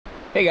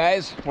Hey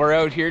guys, we're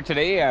out here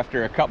today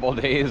after a couple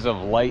of days of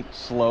light,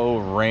 slow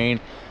rain,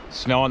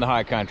 snow in the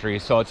high country.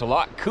 So it's a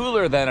lot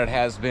cooler than it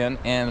has been,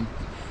 and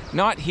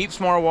not heaps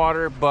more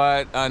water,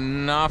 but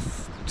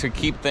enough to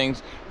keep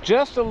things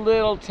just a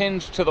little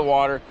tinge to the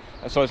water.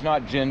 So it's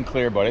not gin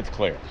clear, but it's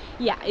clear.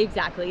 Yeah,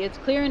 exactly. It's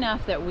clear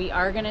enough that we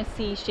are going to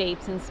see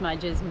shapes and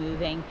smudges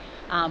moving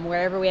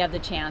wherever we have the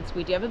chance.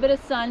 We do have a bit of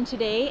sun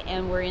today,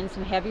 and we're in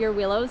some heavier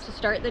willows to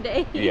start the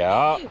day.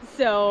 Yeah.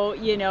 So,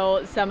 you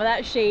know, some of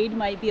that shade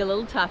might be a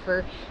little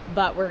tougher,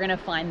 but we're going to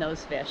find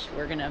those fish.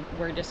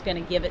 We're just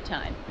going to give it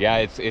time. Yeah,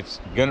 it's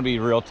going to be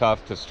real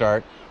tough to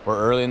start. We're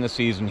early in the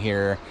season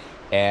here,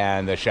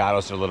 and the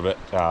shadows are a little bit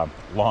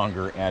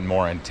longer and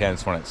more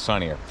intense when it's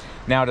sunnier.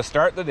 Now, to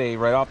start the day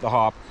right off the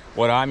hop,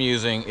 what I'm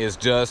using is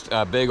just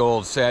a big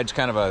old sedge,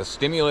 kind of a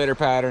stimulator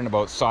pattern,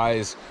 about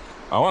size,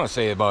 I want to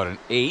say about an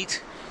 8.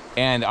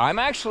 And I'm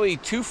actually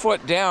 2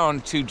 foot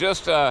down to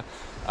just a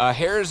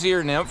hare's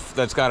ear nymph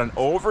that's got an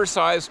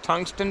oversized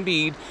tungsten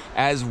bead,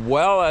 as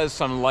well as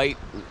some light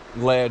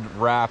lead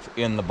wrap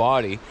in the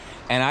body.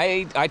 And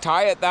I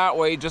tie it that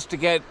way just to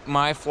get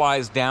my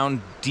flies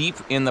down deep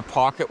in the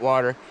pocket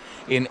water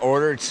in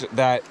order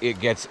that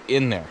it gets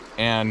in there.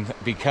 And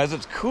because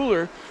it's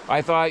cooler,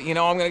 I thought, you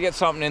know, I'm gonna get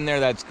something in there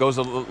that goes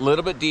a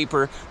little bit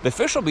deeper. The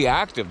fish will be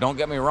active, don't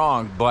get me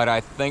wrong, but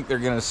I think they're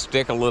gonna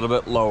stick a little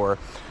bit lower.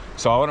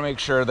 So I wanna make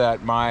sure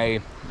that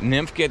my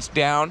nymph gets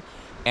down,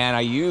 and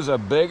I use a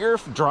bigger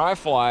dry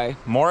fly,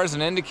 more as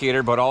an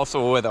indicator, but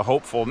also with a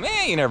hopeful,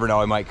 man, you never know,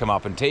 I might come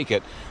up and take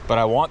it. But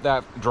I want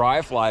that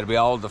dry fly to be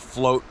able to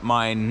float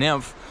my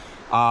nymph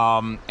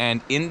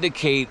and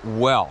indicate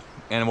well.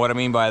 And what I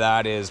mean by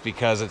that is,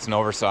 because it's an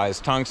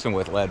oversized tungsten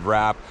with lead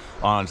wrap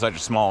on such a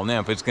small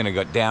nymph, it's gonna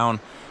go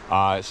down.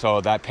 So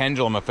that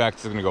pendulum effect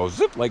is gonna go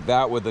zip like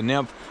that with the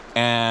nymph,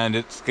 and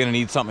it's gonna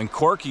need something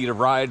corky to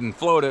ride and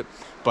float it.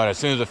 But as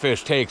soon as the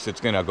fish takes,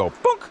 it's gonna go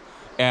boonk.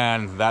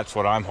 And that's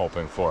what I'm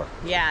hoping for.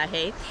 Yeah,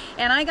 hey.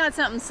 And I got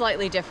something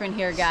slightly different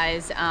here,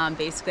 guys.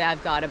 Basically,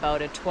 I've got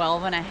about a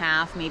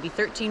 12.5, maybe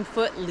 13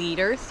 foot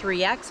leader,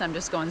 3X. I'm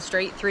just going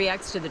straight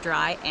 3X to the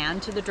dry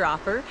and to the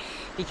dropper,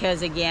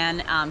 because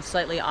again,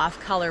 slightly off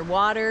color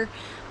water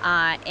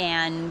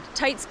and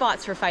tight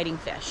spots for fighting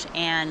fish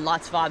and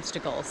lots of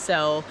obstacles.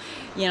 So,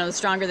 you know, the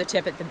stronger the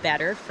tippet, the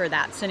better for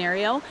that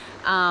scenario.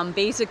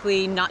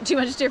 Basically, not too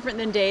much different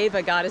than Dave.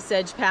 I got a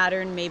sedge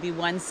pattern, maybe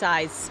one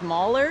size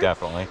smaller.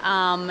 Definitely.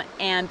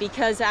 And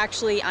because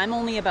actually I'm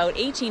only about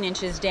 18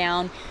 inches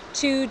down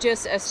to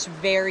just a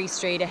very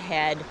straight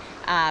ahead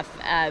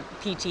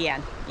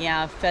PTN,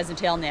 yeah, pheasant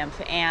tail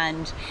nymph,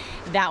 and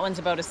that one's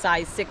about a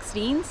size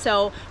 16.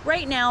 So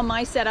right now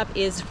my setup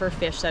is for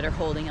fish that are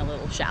holding a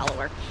little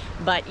shallower.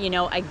 But you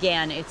know,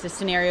 again, it's a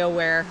scenario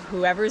where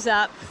whoever's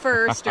up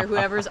first or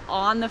whoever's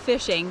on the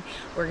fishing,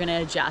 we're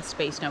gonna adjust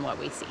based on what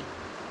we see.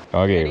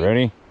 Okay,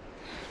 ready?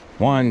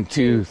 1,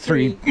 2,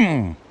 3.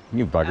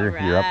 You bugger,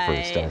 Right. You're up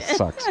first. That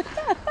sucks.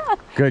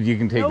 Good, you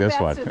can take this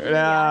one.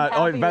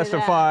 Oh, best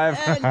of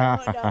 5.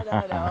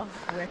 No.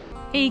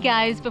 Hey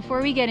guys,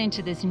 before we get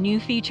into this new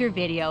feature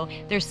video,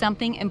 there's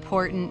something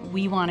important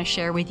we want to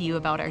share with you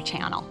about our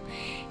channel.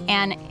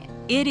 And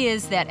it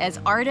is that as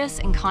artists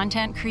and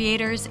content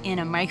creators in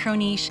a micro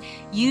niche,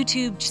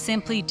 YouTube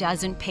simply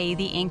doesn't pay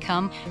the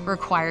income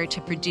required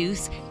to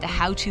produce the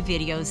how-to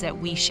videos that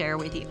we share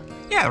with you.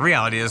 Yeah, the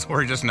reality is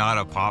we're just not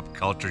a pop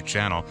culture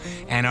channel,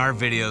 and our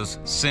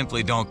videos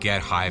simply don't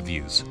get high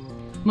views.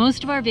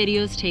 Most of our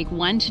videos take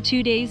 1 to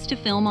 2 days to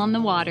film on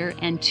the water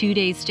and 2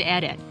 days to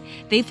edit.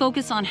 They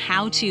focus on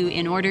how-to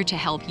in order to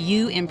help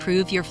you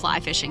improve your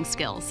fly fishing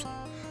skills.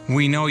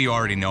 We know you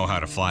already know how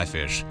to fly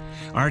fish.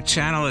 Our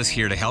channel is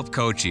here to help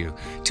coach you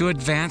to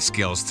advance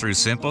skills through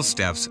simple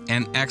steps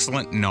and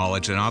excellent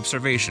knowledge and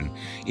observation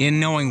in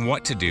knowing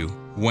what to do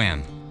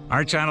when.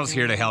 Our channel's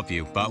here to help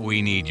you, but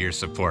we need your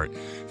support.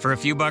 For a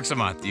few bucks a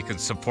month, you can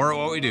support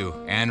what we do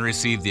and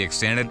receive the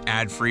extended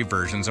ad-free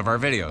versions of our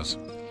videos.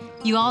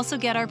 You also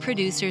get our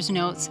producer's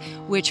notes,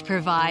 which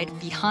provide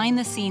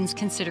behind-the-scenes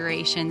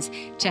considerations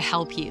to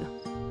help you.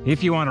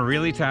 If you want to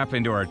really tap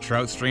into our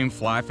trout stream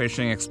fly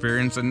fishing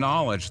experience and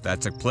knowledge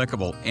that's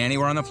applicable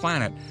anywhere on the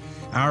planet,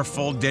 our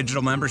full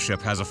digital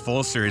membership has a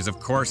full series of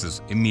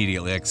courses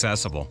immediately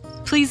accessible.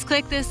 Please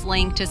click this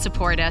link to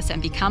support us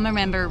and become a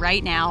member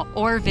right now,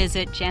 or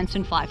visit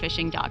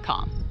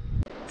jensenflyfishing.com.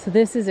 So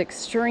this is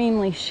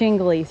extremely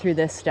shingly through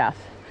this stuff,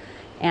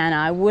 and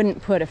I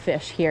wouldn't put a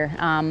fish here.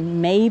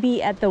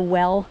 Maybe at the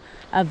well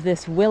of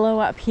this willow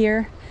up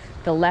here,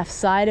 the left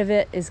side of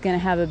it is going to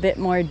have a bit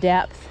more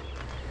depth.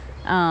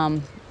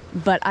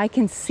 But I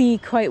can see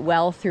quite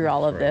well through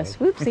all of this.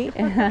 Whoopsie.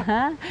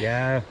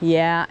 Yeah.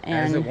 Yeah.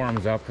 And as it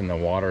warms up and the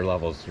water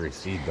levels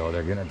recede, though,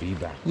 they're going to be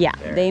back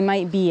there. They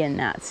might be in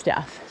that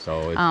stuff.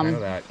 So it's kind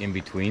of that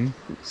in-between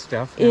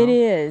stuff now. It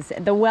is.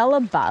 The well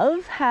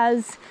above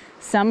has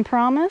some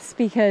promise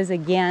because,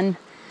 again,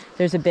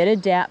 there's a bit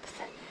of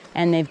depth,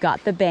 and they've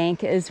got the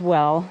bank as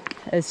well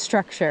as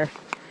structure.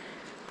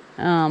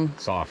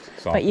 Soft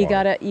but you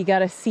water.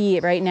 gotta see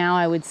it right now.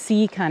 I would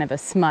see kind of a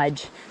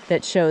smudge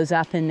that shows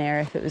up in there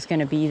if it was going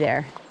to be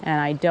there,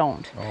 and I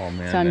don't. Oh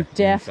man! So I'm the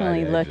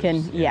definitely inside edge is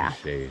looking. in Yeah.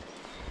 shade.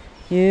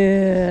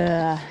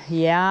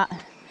 Yeah.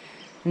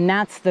 And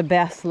that's the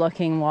best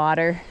looking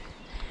water.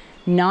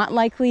 Not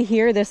likely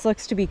here. This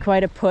looks to be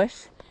quite a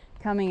push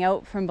coming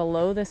out from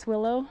below this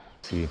willow.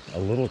 See, a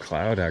little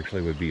cloud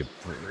actually would be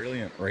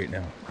brilliant right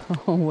now.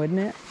 Oh, wouldn't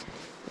it?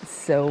 It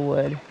so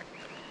would.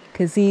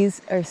 Because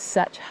these are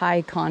such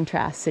high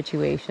contrast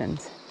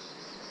situations.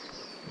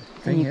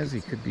 Thing is,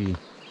 he could be.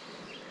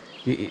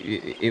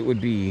 It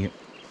would be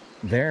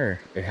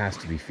there. It has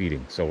to be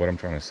feeding. So what I'm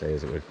trying to say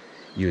is,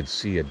 you would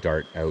see a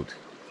dart out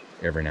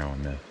every now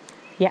and then.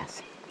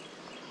 Yes.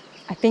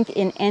 I think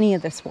in any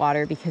of this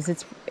water, because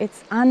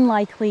it's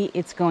unlikely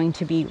it's going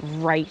to be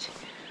right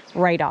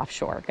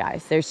offshore,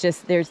 guys.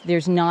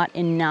 There's not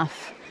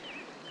enough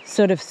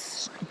sort of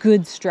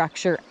good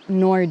structure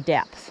nor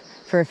depth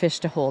for a fish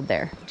to hold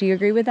there. Do you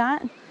agree with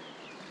that?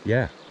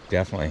 Yeah,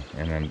 definitely.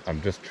 And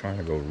I'm just trying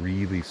to go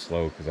really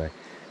slow because I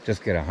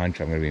just get a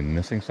hunch I'm going to be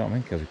missing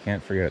something, because we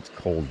can't forget it's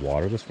cold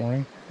water this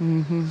morning.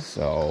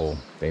 So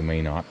they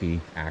may not be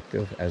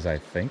active as I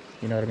think,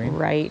 you know what I mean?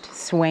 Right,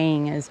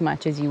 swaying as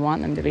much as you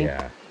want them to be.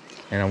 Yeah.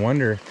 And I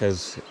wonder,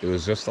 because it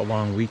was just a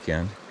long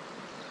weekend,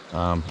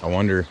 I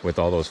wonder with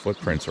all those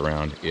footprints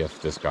around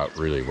if this got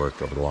really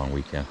worked over the long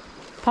weekend.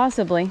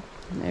 Possibly.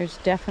 There's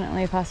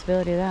definitely a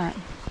possibility of that.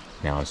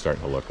 Now I'm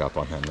starting to look up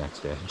on that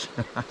next edge.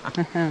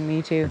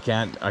 Me too.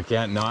 I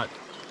can't not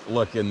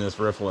look in this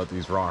riffle at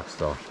these rocks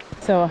though.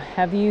 So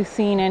have you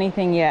seen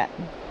anything yet?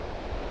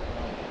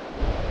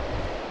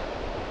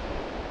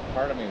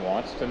 Part of me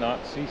wants to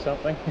not see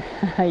something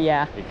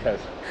Yeah. because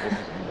this is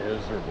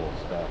miserable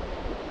stuff.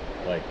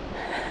 Like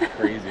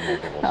crazy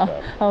miserable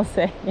stuff. I'll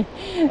say.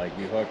 Like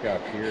you hook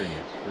up here and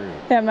you're screwed.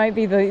 That might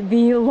be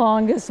the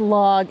longest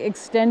log,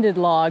 extended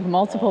log,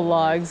 multiple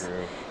logs.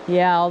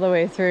 Yeah, all the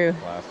way through.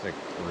 Plastic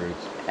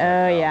roots.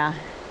 Oh yeah.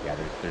 Yeah,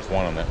 there's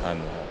one on the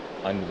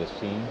under the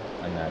seam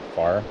on that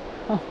far.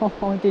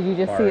 Oh, did you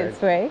just see it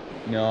sway?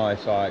 No, I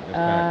saw it just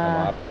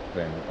kind of come up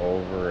and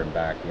over and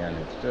back in.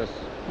 It's just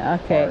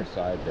okay. far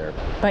side there.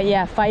 But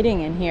yeah,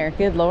 fighting in here.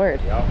 Good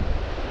Lord. Yep.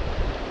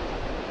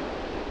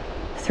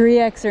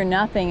 3x or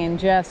nothing and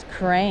just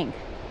crank.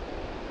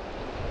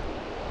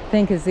 I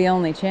think is the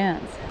only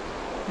chance.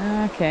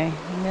 Okay,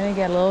 I'm gonna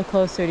get a little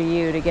closer to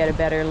you to get a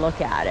better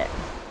look at it.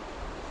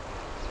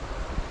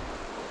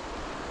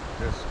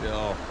 Just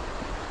still.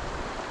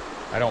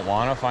 I don't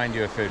want to find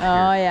you a fish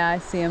Oh here. yeah, I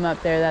see him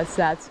up there. That's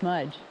that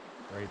smudge.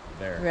 Right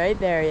there. Right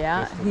there,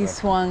 yeah. Just to He the-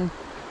 swung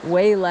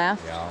way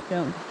left. Yeah.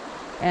 Don't.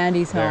 And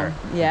he's There.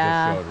 home. He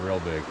Yeah. just showed real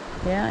big.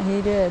 Yeah,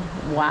 he did.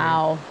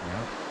 Wow.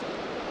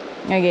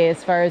 Yeah. Okay,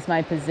 as far as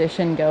my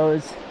position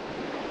goes,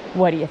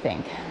 what do you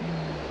think?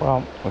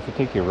 Well, if you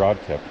take your rod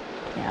tip,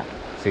 Yeah.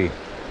 see,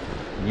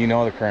 you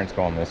know the current's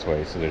going this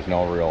way, so there's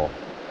no real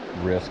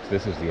risk.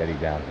 This is the eddy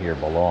down here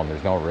below him.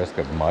 There's no risk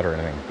of mud or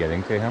anything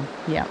getting to him.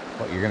 Yeah.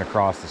 But you're going to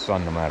cross the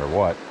sun no matter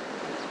what.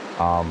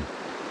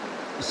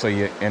 So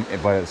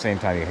but at the same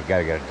time, you got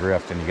to get a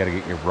drift, and you got to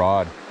get your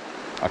rod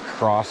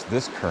across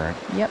this current.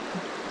 Yep.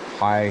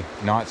 High,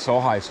 not so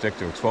high stick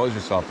to expose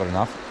yourself, but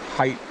enough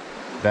height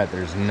that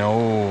there's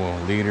no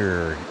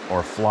leader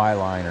or fly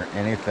line or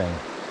anything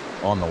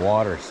on the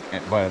water,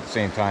 but at the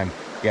same time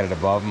get it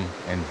above them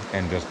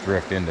and just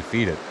drift in to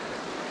feed it,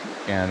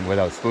 and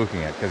without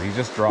spooking it, because you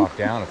just drop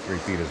down 3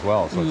 feet as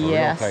well, so it's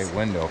Yes. a real tight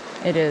window.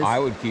 It is. I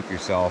would keep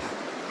yourself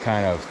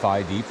kind of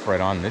thigh deep right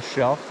on this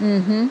shelf.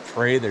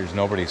 Pray there's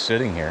nobody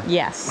sitting here.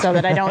 Yes, so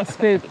that I don't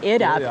spook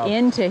it up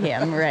into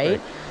him, right?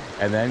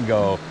 And then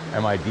go,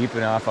 am I deep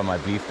enough? Am I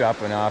beefed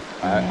up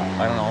enough? I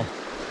don't know.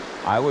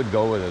 I would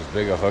go with as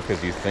big a hook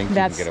as you think you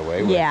can get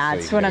away with. Yeah, so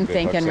that's you what get a I'm good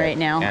thinking hook set right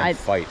now. And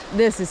fight.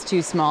 This is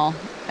too small.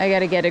 I got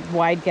to get a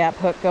wide gap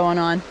hook going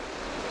on.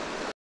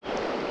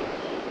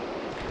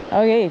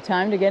 Okay,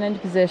 time to get into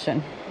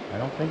position. I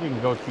don't think you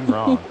can go too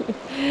wrong.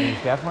 He's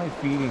definitely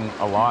feeding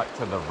a lot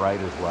to the right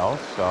as well,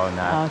 so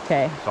not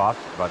soft,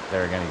 but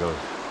there again he goes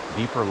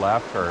deeper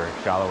left or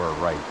shallower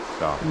right.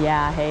 So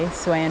yeah, hey,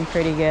 swaying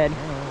pretty good.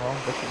 oh,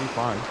 well, this should be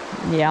fun.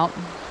 Yep.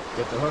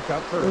 Get the hook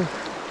up first.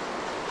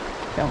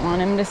 Don't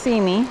want him to see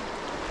me.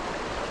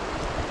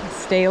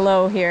 Stay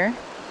low here.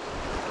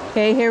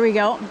 Okay, here we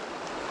go.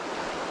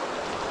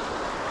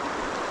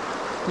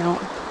 No.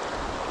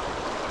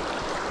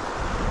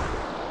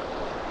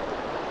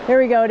 Here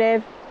we go,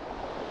 Dave.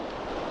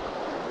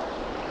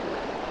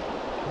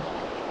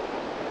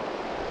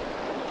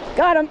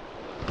 Got him.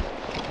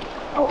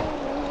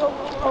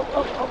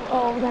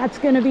 Oh, that's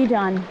gonna be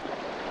done.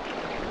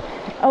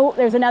 Oh,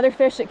 there's another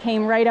fish that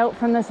came right out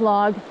from this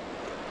log.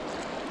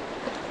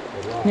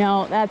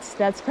 No,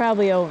 that's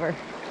probably over.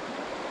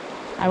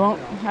 I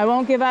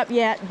won't give up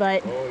yet,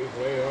 but Oh,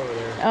 he's way over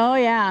there. oh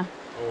yeah.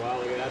 Oh wow,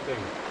 look at that thing.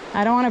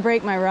 I don't want to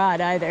break my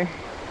rod either.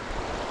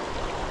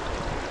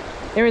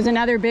 There was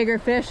another bigger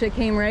fish that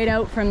came right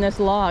out from this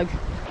log.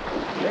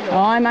 Oh,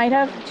 I might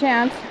have a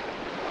chance.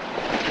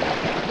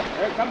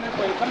 Hey, come this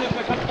way, come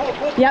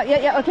pull.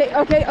 Yeah,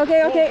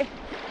 okay.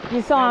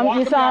 You saw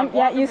him,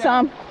 Yeah, you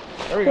saw him.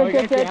 There we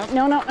go, Good.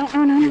 No.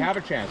 You have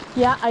a chance.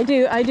 Yeah, I do.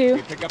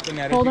 You pick up the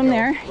net. Hold him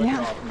there.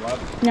 Yeah.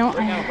 No,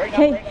 right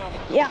now.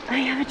 Yeah, I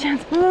have a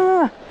chance.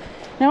 Oh.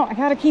 No, I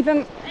gotta keep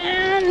him.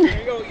 And There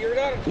you go, you're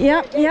done.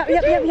 Yep.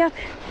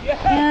 Yeah.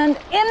 And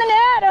in the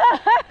net.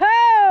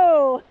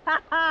 Oh!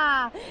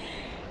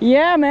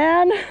 Yeah,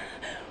 man.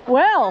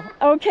 Well,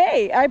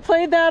 okay, I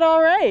played that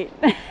all right.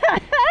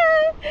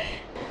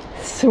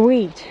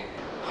 Sweet.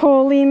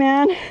 Holy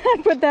man, I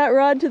put that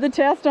rod to the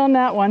test on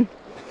that one.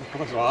 That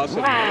was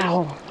awesome.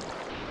 Wow.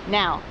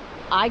 Now,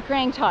 I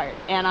cranked hard,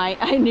 and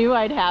I knew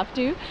I'd have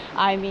to.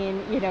 I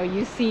mean, you know,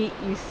 you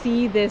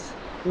see this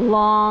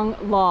long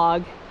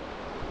log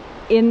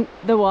in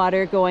the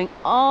water going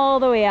all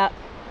the way up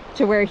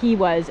to where he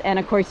was, and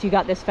of course you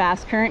got this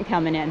fast current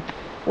coming in.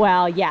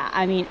 Well, yeah,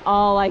 I mean,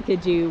 all I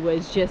could do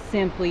was just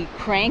simply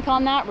crank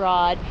on that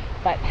rod,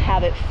 but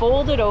have it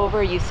folded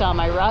over. You saw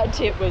my rod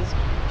tip was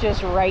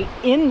just right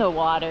in the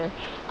water,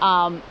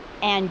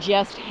 and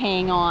just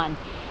hang on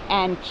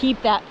and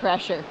keep that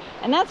pressure.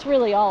 And that's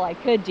really all I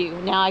could do.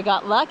 Now, I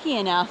got lucky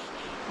enough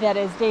that,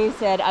 as Dave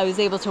said, I was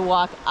able to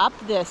walk up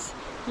this,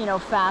 you know,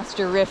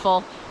 faster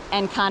riffle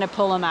and kind of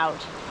pull him out,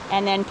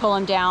 and then pull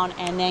him down,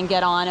 and then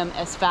get on him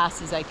as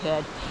fast as I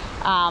could.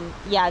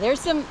 Yeah, there's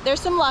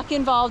some luck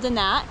involved in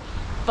that,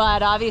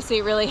 but obviously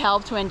it really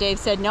helped when Dave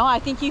said, no, I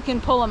think you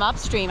can pull him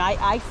upstream.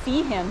 I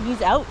see him,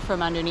 he's out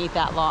from underneath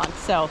that log.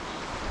 So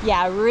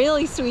yeah,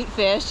 really sweet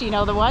fish. You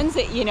know, the ones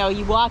that, you know,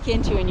 you walk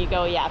into and you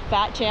go, yeah,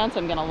 fat chance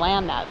I'm gonna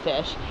land that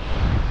fish,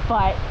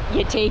 but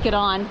you take it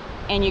on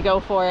and you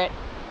go for it,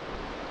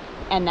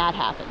 and that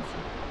happens.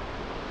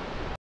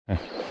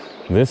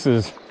 This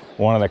is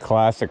one of the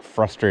classic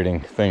frustrating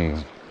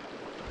things.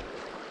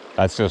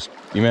 That's just,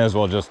 you may as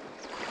well just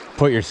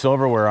put your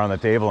silverware on the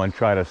table and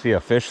try to see a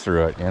fish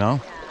through it, you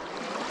know?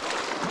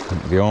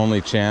 The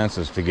only chance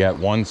is to get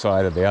one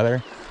side or the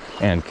other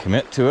and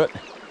commit to it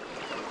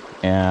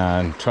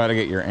and try to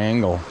get your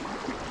angle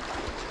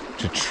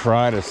to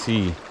try to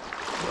see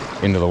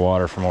into the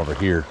water from over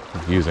here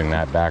using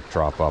that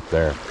backdrop up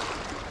there.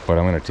 But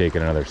I'm going to take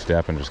it another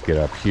step and just get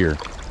up here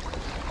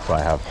so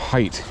I have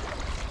height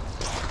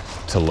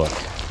to look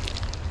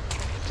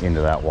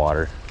into that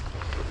water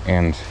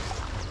and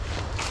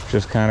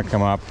just kind of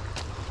come up,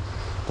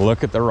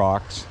 look at the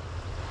rocks.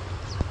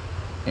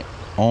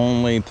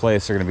 Only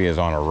place they're going to be is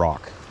on a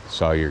rock,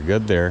 so you're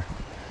good there,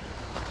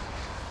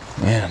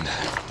 and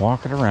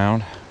walk it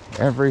around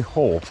every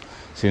hole.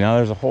 See, now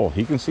there's a hole.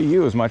 He can see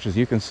you as much as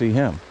you can see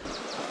him.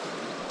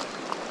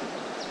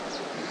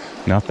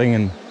 Nothing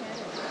in,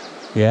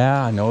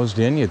 yeah, nosed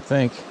in, you'd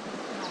think.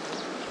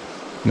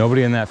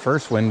 Nobody in that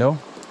first window.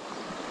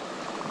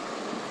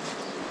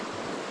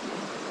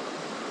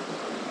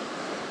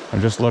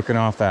 I'm just looking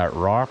off that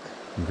rock,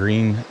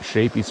 green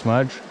shapy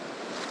smudge.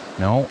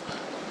 No.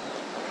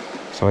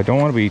 So I don't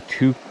want to be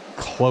too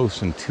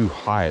close and too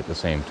high at the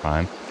same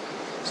time.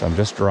 So I'm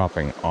just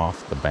dropping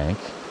off the bank.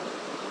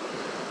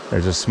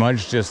 There's a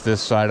smudge just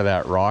this side of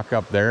that rock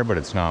up there, but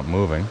it's not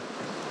moving.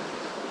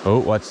 Oh,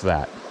 what's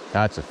that?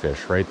 That's a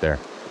fish right there.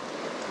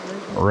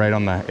 Right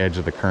on the edge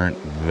of the current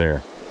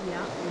there.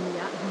 Yeah, and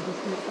yeah, he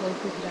just went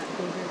closer to that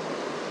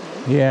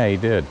bigger. Okay. Yeah, he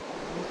did.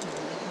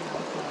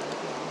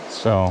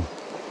 So,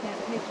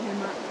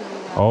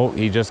 oh,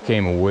 he just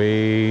came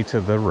way to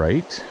the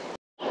right.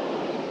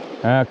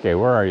 Okay,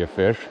 where are you,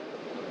 fish?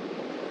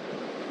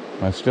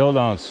 I still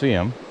don't see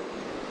him.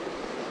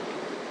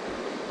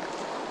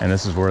 And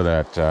this is where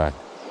that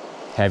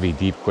heavy,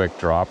 deep, quick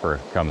dropper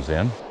comes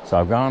in. So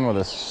I've gone with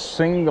a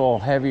single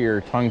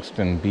heavier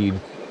tungsten bead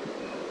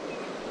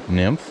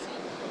nymph.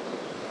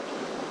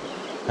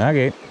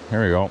 Okay,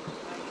 here we go.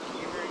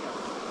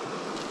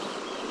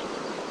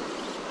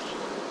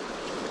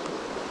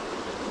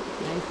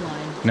 Nice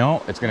line.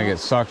 No, it's gonna get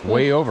sucked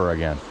way over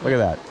again. Look at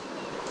that.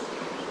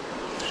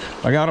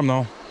 I got him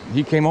though.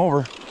 He came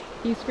over.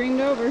 He screamed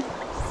over.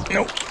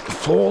 Nope.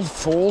 Fold,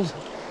 fold.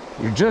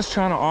 You're just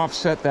trying to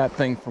offset that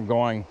thing from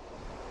going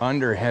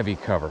under heavy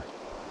cover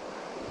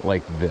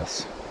like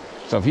this.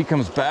 So if he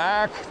comes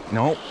back,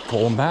 nope,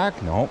 pull him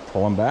back, nope,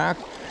 pull him back.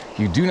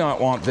 You do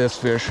not want this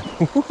fish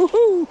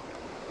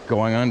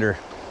going under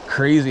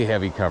crazy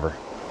heavy cover.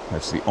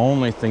 That's the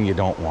only thing you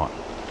don't want.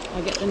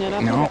 I'll get the net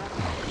up. No.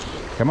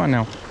 Come on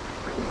now.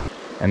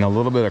 And a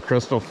little bit of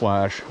crystal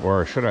flash,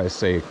 or should I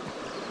say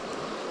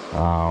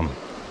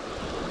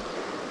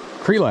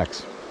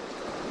Crelex,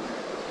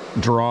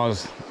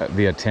 draws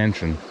the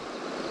attention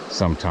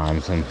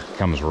sometimes and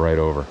comes right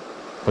over.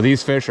 But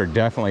these fish are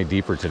definitely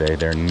deeper today.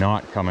 They're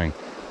not coming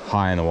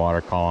high in the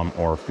water column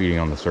or feeding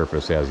on the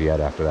surface as yet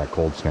after that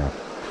cold snap.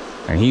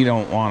 And he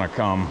don't want to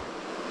come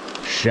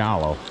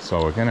shallow,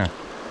 so we're gonna,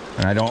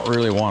 and I don't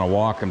really want to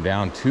walk him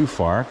down too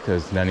far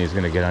because then he's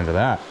gonna get under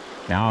that.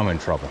 Now I'm in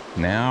trouble.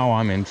 Now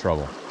I'm in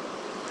trouble.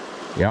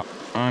 Yep,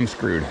 I'm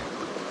screwed.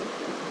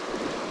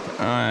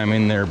 I'm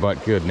in there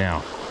but good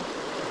now.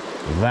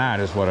 That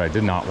is what I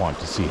did not want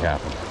to see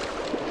happen.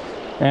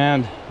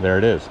 And there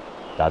it is.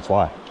 That's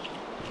why.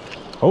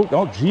 Oh,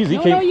 oh, geez, he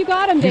No, came. no, you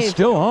got him, Dave. He's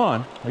still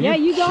on. Are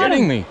you got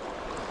kidding him. me?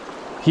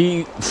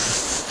 He.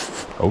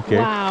 Okay.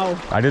 Wow.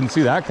 I didn't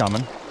see that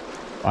coming.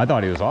 I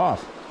thought he was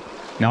off.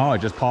 No,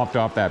 it just popped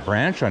off that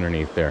branch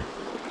underneath there.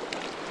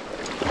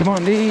 Come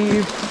on,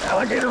 Dave.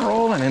 Alligator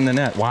rolling in the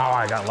net. Wow,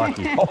 I got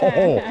lucky.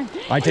 Oh,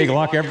 I take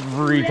luck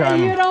every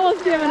time. You'd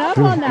almost given up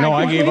on that. No,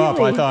 I gave up.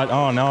 I thought,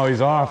 oh no,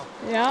 he's off.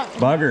 Yeah.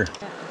 Bugger.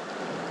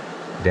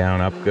 Down,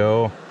 up,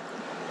 go.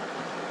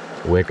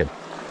 Wicked.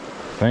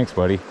 Thanks,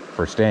 buddy,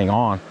 for staying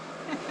on.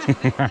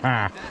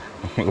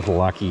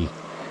 Lucky.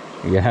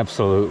 You're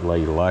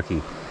absolutely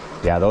lucky.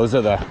 Yeah, those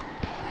are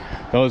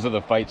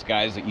the fights,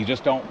 guys, that you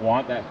just don't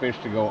want that fish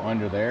to go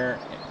under there.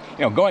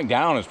 You know, going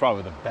down is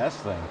probably the best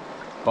thing,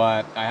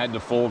 but I had to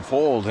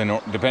fold,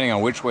 and depending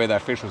on which way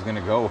that fish was going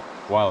to go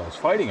while I was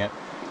fighting it,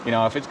 you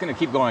know, if it's going to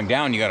keep going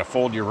down, you got to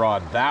fold your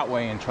rod that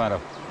way and try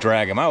to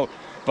drag him out.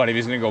 But if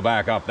he's going to go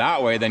back up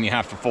that way, then you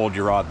have to fold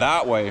your rod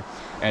that way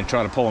and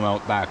try to pull him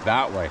out back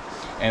that way.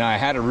 And I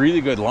had a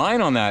really good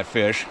line on that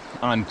fish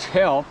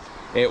until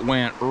it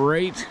went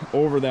right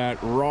over that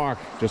rock,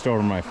 just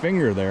over my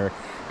finger there.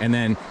 And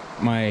then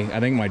I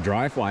think my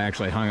dry fly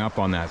actually hung up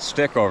on that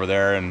stick over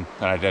there, and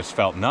I just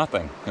felt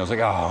nothing. I was like,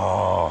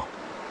 oh.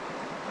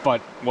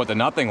 But what the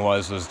nothing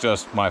was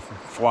just my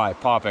fly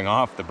popping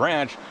off the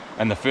branch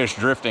and the fish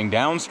drifting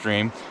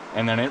downstream,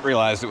 and then it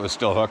realized it was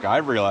still hooked. I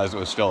realized it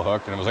was still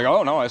hooked, and it was like,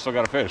 oh no, I still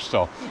got a fish.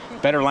 So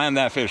better land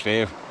that fish,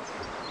 Dave.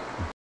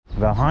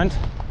 The hunt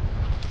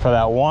for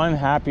that one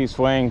happy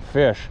swaying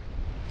fish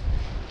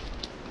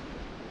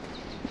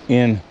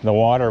in the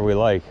water we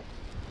like.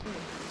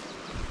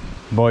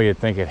 Boy, you'd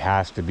think it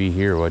has to be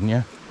here, wouldn't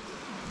you?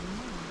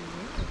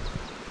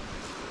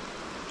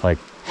 Like,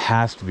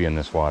 has to be in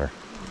this water.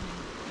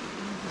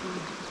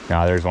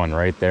 Now there's one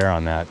right there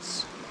on that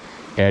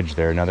edge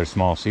there, another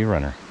small sea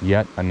runner.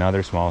 Yet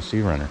another small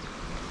sea runner.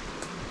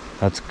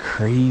 That's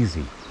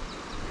crazy.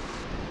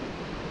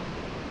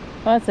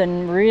 Well, that's a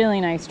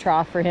really nice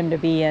trough for him to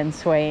be in,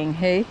 swaying,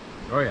 hey?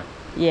 Oh yeah.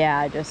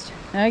 Yeah,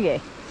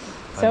 okay.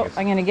 So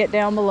I'm gonna get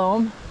down below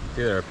him.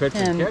 Either a pitch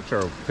and catch or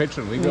a pitch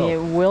and we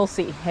go. We'll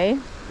see, hey?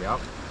 Yep.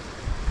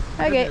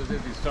 Okay.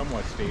 He's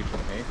somewhat staging,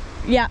 hey?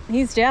 Yeah,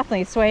 he's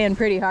definitely swaying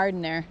pretty hard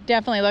in there.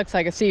 Definitely looks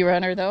like a sea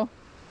runner though.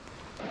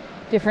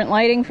 Different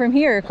lighting from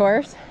here, of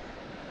course.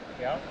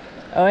 Yeah.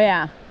 Oh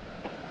yeah.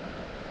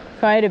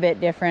 Quite a bit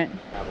different.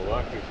 Have a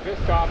look. He's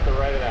just off the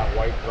right of that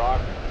white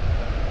rock.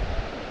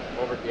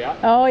 Over, yeah.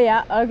 Oh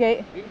yeah,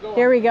 okay.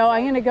 Here we go.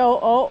 I'm gonna go.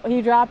 Oh,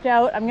 he dropped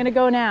out. I'm gonna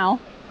go now.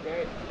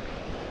 Okay.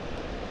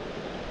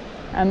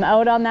 I'm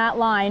out on that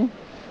line.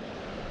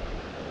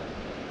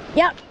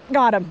 Yep,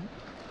 got him.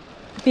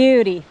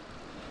 Beauty.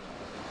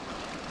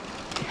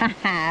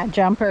 Haha,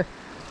 jumper.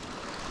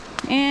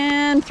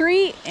 And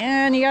 3,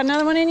 and you got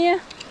another one in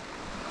you?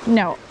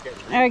 No.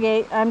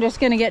 Okay, I'm just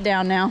gonna get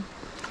down now.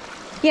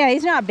 Yeah,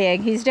 he's not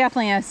big. He's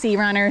definitely a sea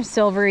runner,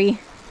 silvery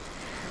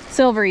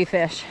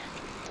fish.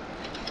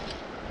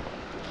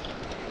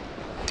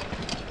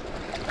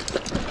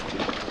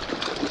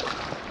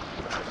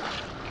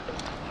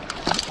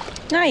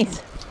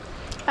 Nice.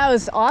 That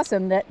was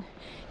awesome that,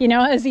 you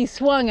know, as he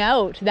swung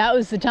out, that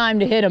was the time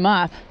to hit him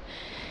up.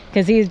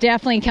 Because he's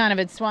definitely kind of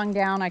had swung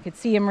down. I could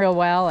see him real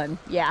well, and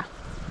yeah,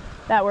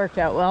 that worked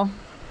out well.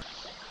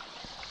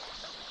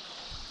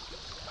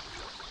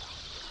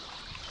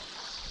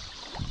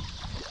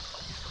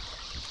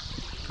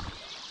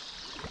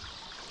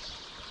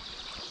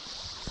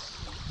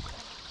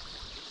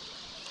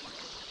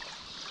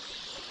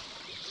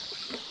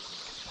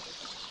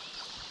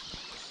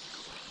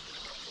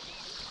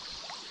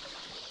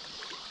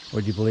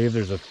 Would you believe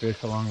there's a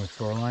fish along the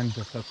shoreline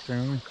just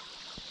upstream?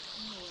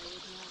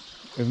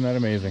 Isn't that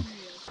amazing?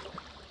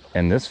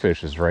 And this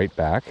fish is right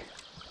back.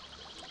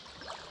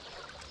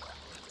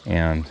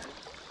 And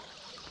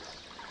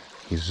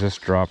he's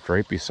just dropped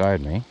right beside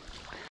me.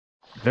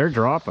 They're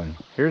dropping.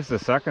 Here's the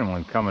second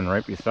one coming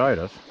right beside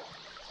us.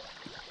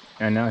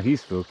 And now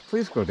he's spooked.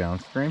 Please go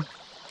downstream.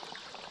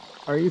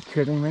 Are you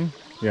kidding me?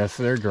 Yes,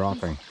 they're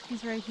dropping.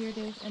 He's right here,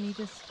 Dave, and he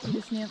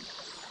just nipped.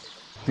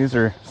 These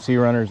are sea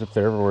runners up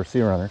there, but we're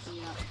sea runners.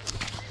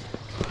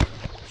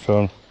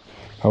 So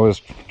I was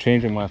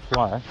changing my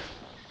fly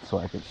so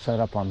I could set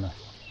up on the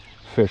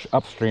fish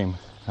upstream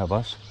of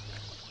us.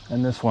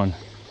 And this one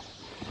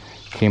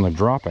came a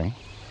dropping.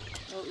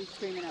 Oh, he's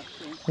screaming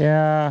upstream.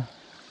 Yeah,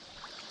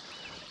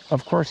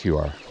 of course you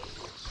are.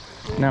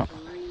 Now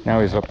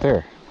he's up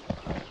there.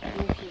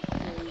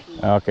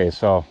 Okay,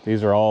 so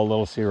these are all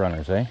little sea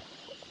runners, eh?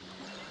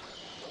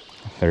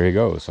 There he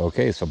goes.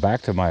 Okay, so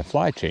back to my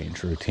fly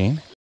change routine.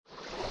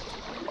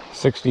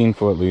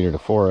 16-foot leader to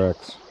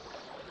 4X,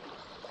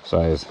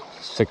 size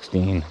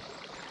 16,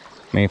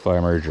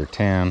 mayfly merger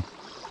 10,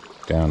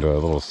 down to a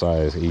little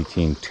size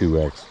 18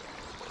 2X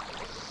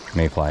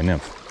mayfly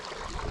nymph.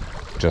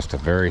 Just a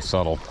very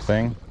subtle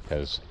thing,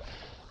 because,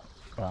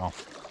 well,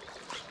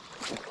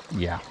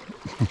 yeah,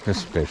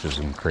 this fish is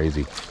in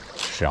crazy,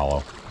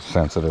 shallow,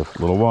 sensitive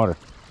little water.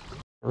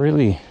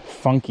 Really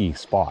funky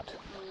spot.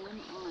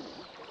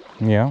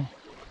 Yeah.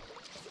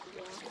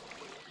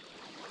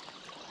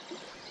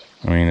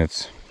 I mean,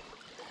 it's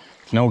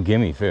no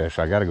gimme fish.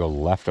 I got to go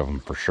left of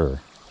them for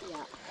sure. Yeah.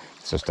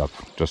 It's just up,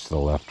 just to the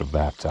left of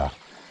that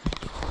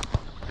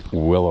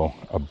willow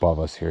above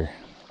us here.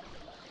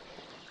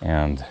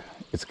 And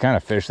it's the kind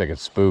of fish that could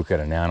spook at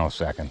a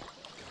nanosecond.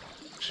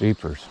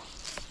 Jeepers.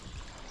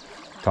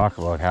 Talk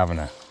about having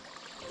a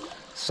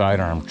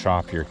sidearm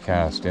chop your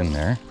cast in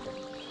there.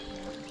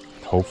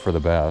 Hope for the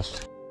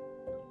best.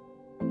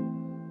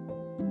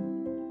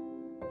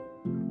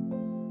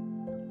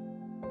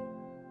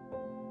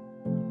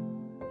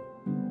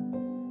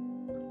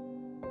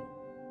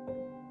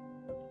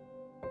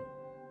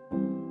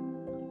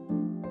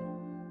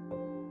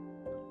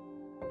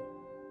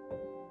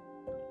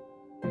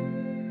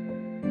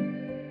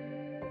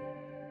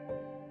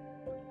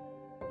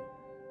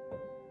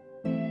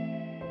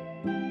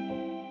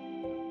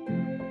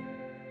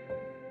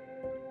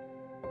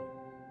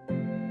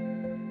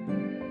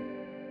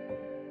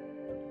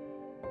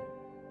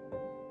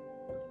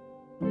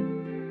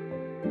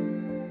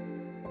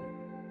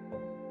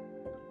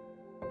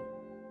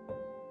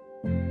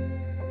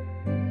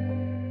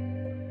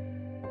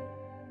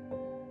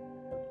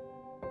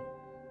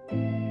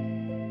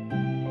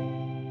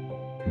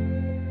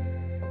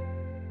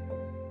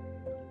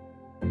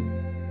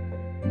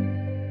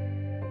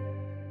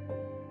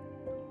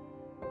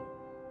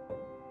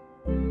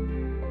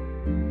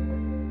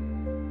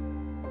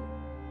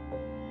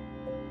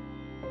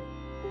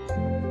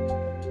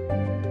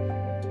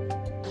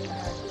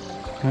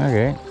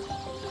 Okay.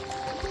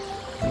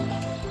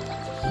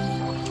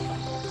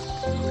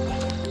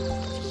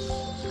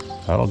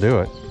 That'll do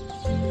it.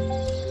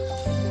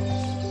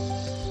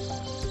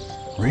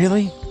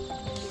 Really?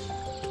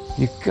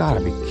 You gotta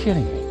be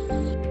kidding me.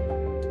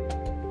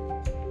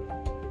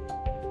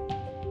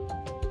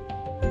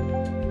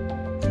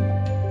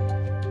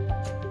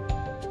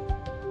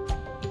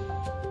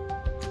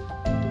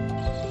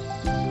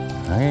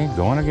 Okay,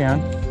 going again.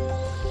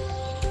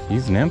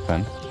 He's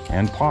nymphing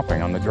and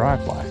popping on the dry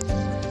fly.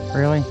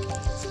 Really?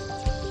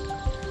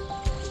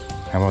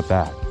 How about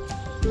that?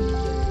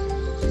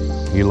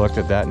 You looked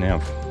at that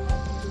nymph.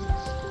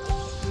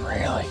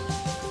 Really?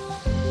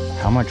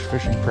 How much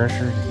fishing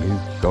pressure do you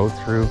go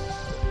through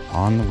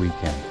on the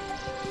weekend?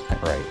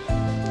 Right.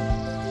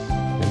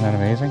 Isn't that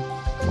amazing?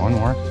 One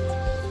more.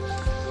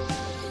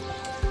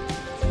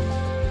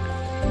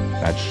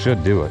 That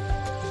should do it.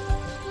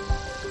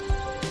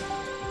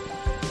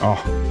 Oh,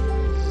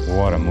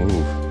 what a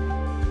move.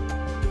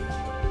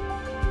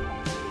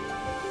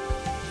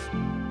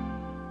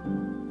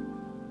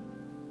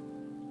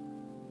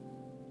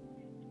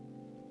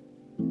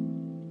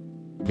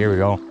 Here we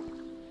go.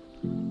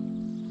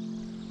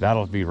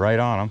 That'll be right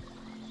on him.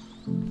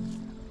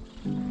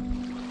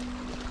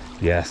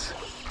 Yes.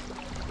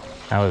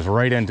 I was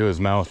right into his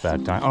mouth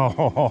that time.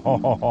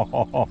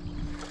 Oh,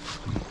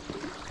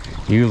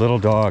 you little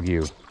dog,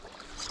 you.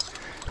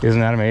 Isn't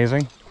that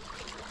amazing?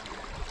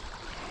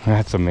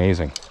 That's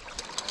amazing.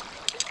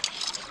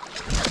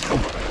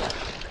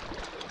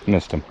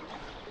 Missed him.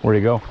 Where'd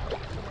he go?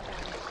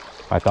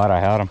 I thought I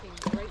had him.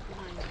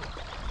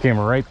 Came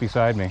right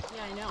beside me.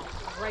 Yeah, I know.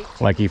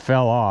 Right. Like he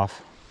fell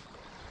off.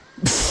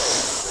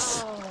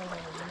 Oh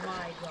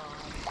my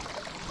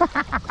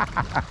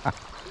God.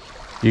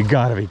 You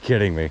gotta be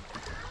kidding me.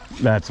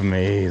 That's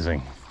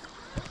amazing.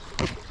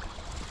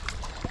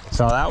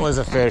 So that was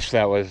a fish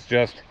that was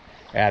just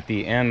at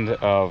the end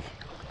of,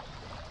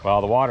 well,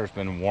 the water's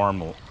been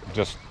warm.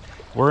 Just,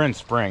 we're in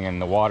spring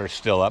and the water's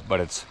still up, but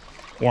it's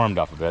warmed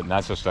up a bit. And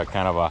that's just a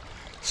kind of a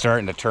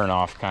starting to turn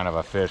off kind of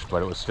a fish,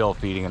 but it was still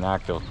feeding and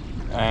active.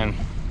 And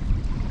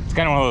it's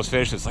kind of one of those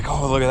fish that's like,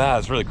 oh, look at that,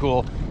 it's really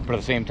cool. But at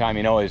the same time,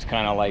 you know, he's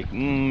kind of like, a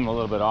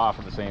little bit off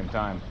at the same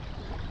time.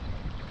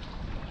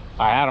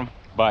 I had him,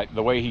 but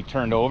the way he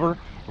turned over,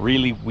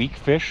 really weak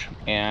fish,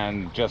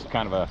 and just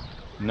kind of a,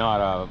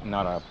 not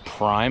a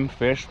prime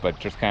fish, but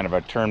just kind of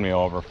a turn me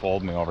over,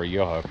 fold me over,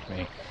 you hooked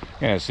me.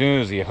 And as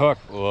soon as he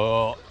hooked,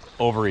 well,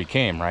 over he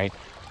came, right?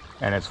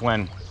 And it's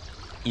when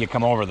you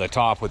come over the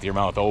top with your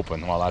mouth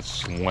open, well,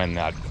 that's when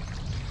that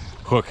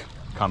hook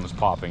comes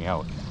popping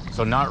out.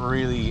 So not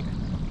really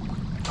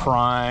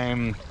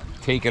prime,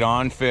 take it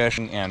on fish,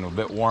 and a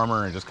bit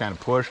warmer and just kind of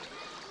pushed.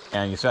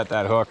 And you set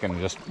that hook and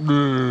just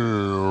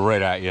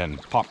right at you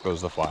and pop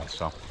goes the fly.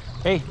 So,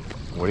 hey,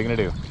 what are you gonna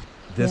do?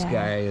 This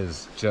guy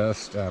is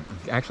just,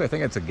 actually I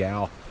think it's a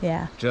gal.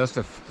 Yeah. Just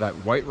that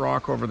white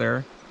rock over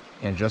there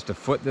and just a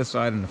foot this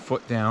side and a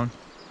foot down.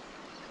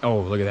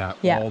 Oh, look at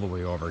that, all the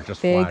way over,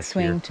 just big flashed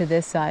swing here. to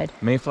this side.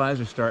 Mayflies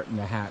are starting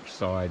to hatch,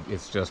 so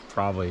it's just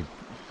probably,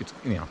 it's,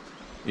 you know,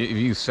 if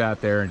you sat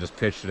there and just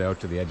pitched it out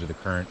to the edge of the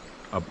current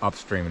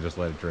upstream and just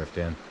let it drift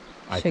in,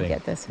 I Should think,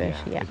 get this fish,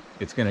 yeah.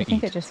 It's gonna eat. I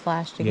think it just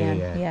flashed again.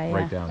 Yeah,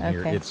 right down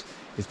here. Okay.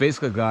 It's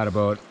basically got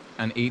about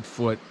an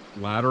 8-foot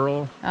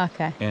lateral.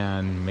 Okay.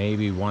 And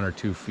maybe 1 or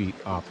 2 feet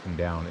up and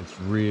down. It's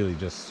really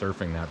just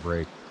surfing that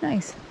break.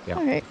 Nice. Yeah.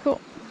 All right,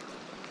 cool.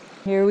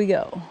 Here we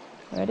go.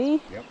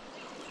 Ready? Yep.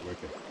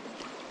 Wicked.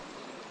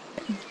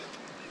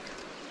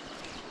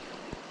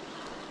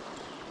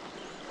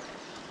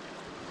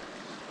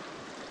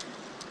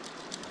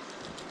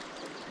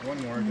 One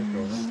more, just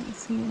over. I don't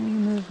see any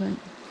movement.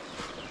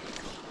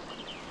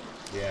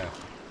 Yeah.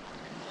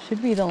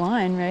 Should be the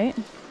line, right?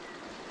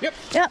 Yep.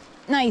 Yep.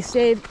 Nice,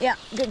 Dave. Yeah,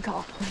 good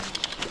call.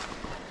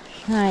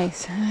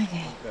 Nice.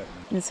 Okay.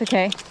 It's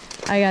okay.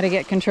 I got to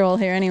get control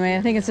here anyway.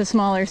 I think it's a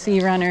smaller sea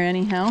runner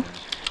anyhow.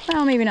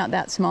 Well, maybe not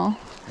that small.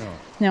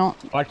 No.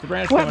 Watch the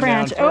branch. What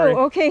branch? Down, sorry.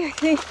 Oh, okay.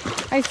 Okay.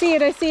 I see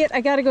it. I see it.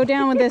 I got to go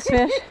down with this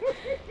fish.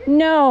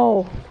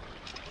 No.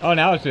 Oh,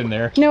 now it's in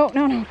there. No,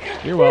 no, no.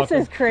 You're welcome.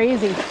 This is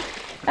crazy.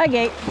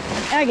 Okay.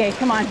 Okay,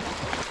 come on.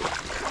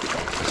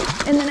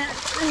 In the net.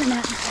 In the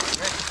net.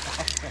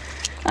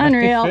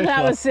 Unreal.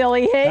 That was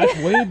silly, hey? That's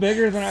way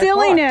bigger than I thought.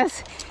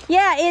 Silliness.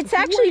 Yeah, it's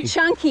actually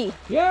chunky.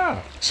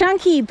 Yeah.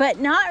 Chunky, but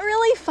not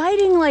really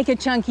fighting like a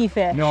chunky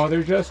fish. No,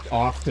 they're just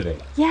off today.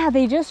 Yeah,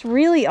 they just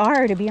really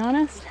are, to be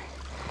honest.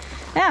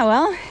 Yeah,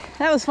 well,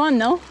 that was fun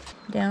though.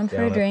 Down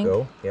for a drink. Let's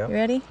go. Yep. You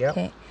ready? Yep.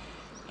 Okay.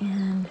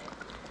 And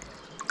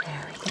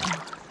there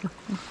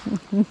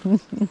we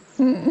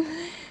go.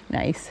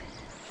 Nice.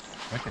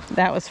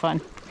 That was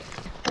fun.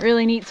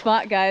 Really neat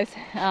spot, guys.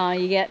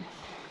 You get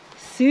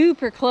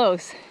super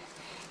close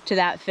to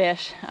that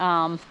fish.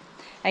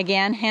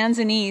 Again, hands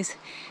and knees,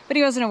 but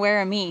he wasn't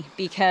aware of me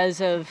because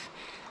of,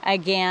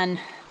 again,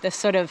 the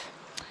sort of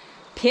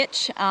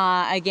pitch,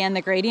 again,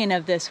 the gradient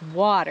of this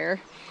water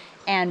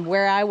and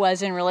where I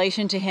was in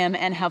relation to him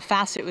and how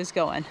fast it was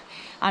going.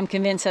 I'm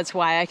convinced that's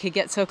why I could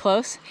get so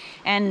close.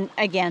 And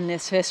again,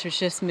 this fish was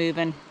just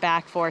moving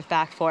back, forth,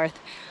 back, forth.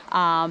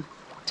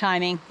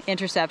 Timing,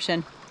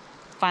 interception,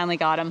 finally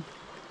got him.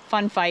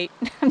 Fun fight.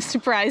 I'm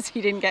surprised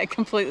he didn't get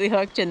completely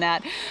hooked in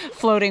that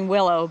floating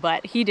willow,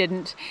 but he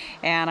didn't,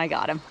 and I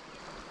got him.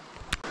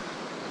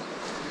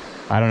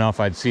 I don't know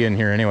if I'd see in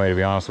here anyway, to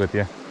be honest with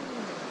you.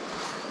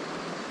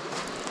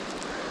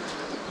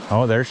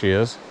 Oh, there she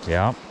is.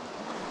 Yeah.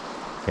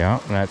 Yeah,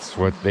 that's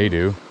what they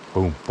do.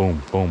 Boom,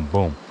 boom, boom,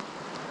 boom.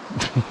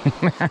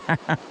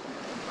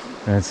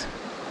 That's,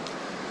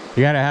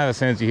 you gotta have a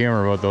sense of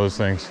humor about those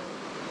things.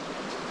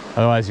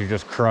 Otherwise you're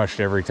just crushed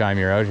every time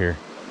you're out here.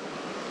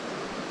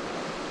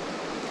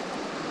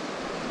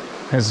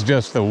 It's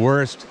just the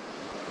worst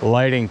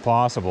lighting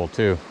possible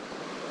too.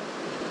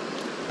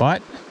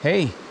 But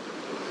hey,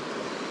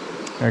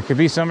 there could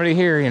be somebody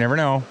here, you never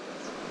know.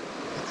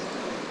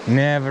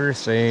 Never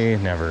say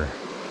never.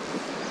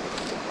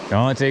 It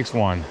only takes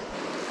one.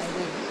 I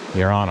do.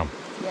 You're on them.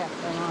 Yes,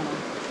 I'm on him.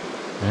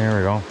 There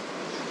we go.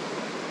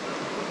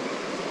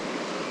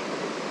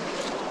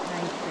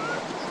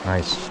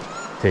 Nice.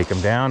 Take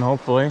them down,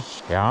 hopefully.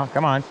 Yeah,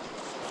 come on.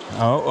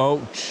 Oh,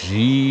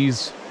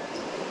 jeez.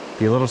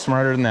 Be a little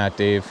smarter than that,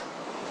 Dave.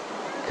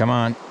 Come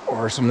on.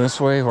 Horse him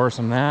this way, horse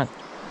him that.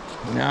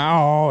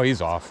 No,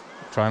 he's off.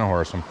 Trying to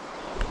horse him.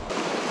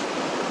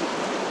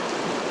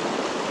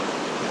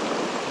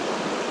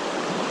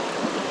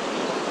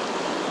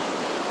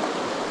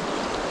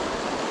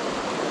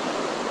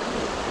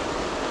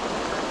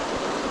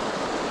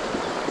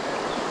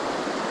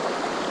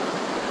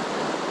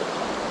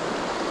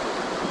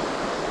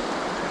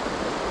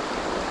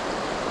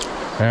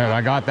 And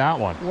I got that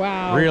one.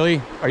 Wow. Really?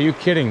 Are you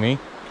kidding me?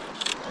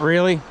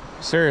 Really?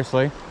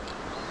 Seriously?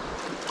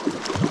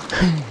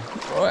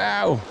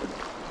 Wow.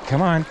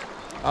 Come on.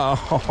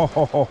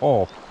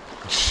 Oh,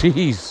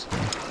 jeez.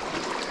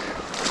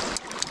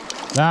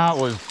 That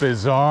was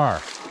bizarre.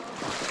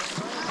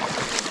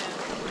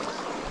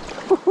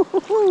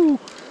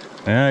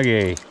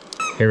 Okay.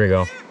 Here we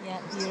go.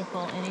 Yeah,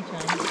 beautiful.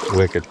 Anytime.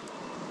 Wicked.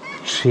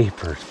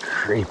 Jeepers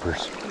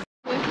creepers.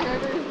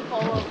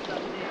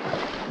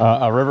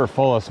 A river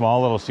full of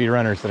small little sea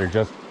runners that are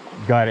just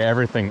got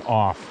everything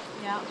off.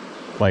 Yeah.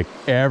 Like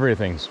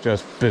everything's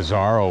just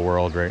bizarro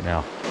world right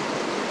now.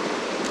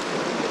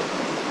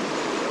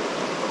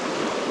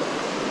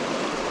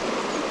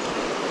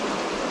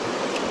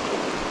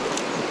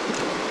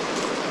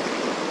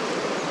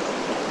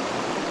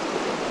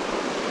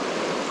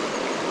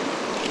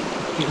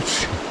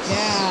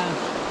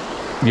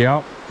 Yeah.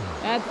 Yep.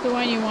 That's the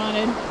one you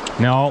wanted.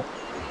 No.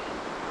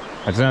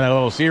 That's another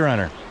little sea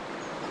runner.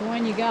 The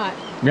one you got.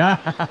 Yeah.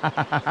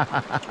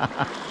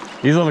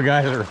 These little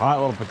guys are hot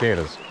little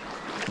potatoes.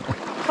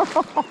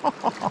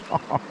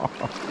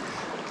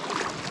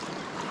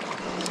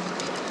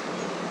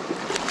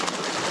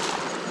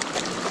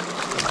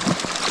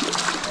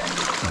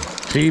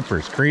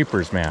 Jeepers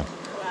creepers, man.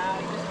 Wow,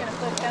 you're just gonna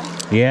flip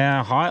them?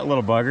 Yeah, hot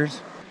little buggers.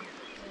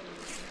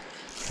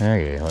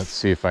 Okay, let's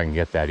see if I can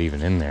get that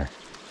even in there.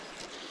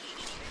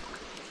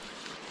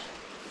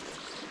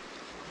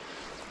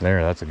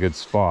 There, that's a good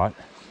spot.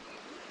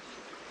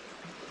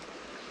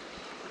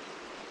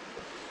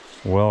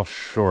 Well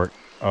short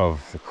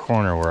of the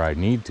corner where I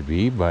need to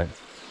be, but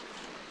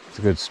it's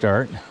a good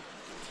start.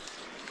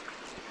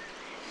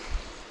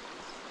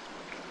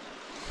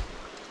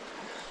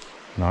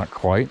 Not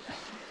quite.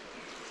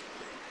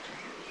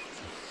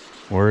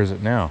 Where is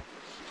it now?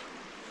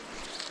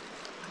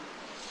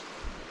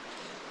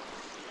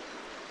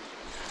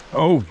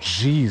 Oh,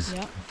 geez.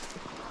 Yep.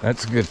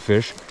 That's a good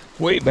fish.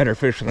 Way better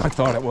fish than I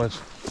thought it was.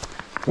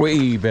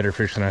 Way better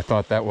fish than I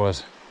thought that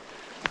was.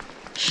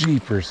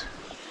 Jeepers.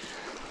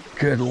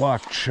 Good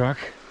luck, Chuck.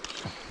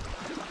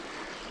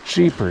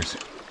 Jeepers.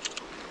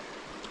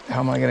 How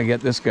am I gonna get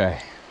this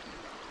guy?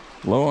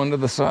 Low onto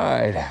the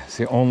side. It's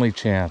the only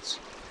chance.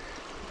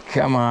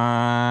 Come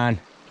on.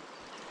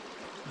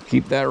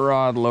 Keep that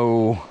rod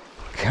low.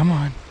 Come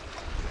on.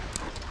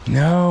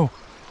 No.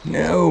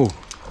 No.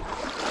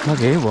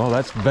 Okay, well,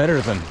 that's better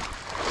than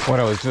what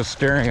I was just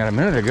staring at a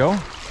minute ago.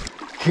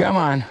 Come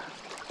on.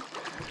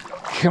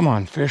 Come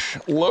on, fish.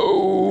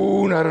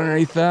 Low, not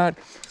underneath that.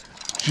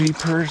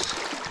 Jeepers.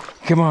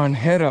 Come on,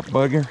 head up,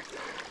 bugger.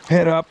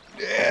 Head up,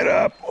 head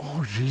up.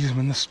 Oh, geez,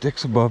 when the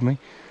stick's above me.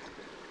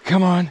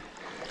 Come on,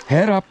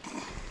 head up.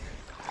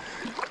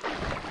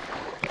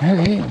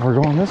 Okay, we're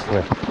going this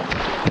way.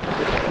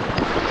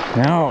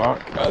 Now,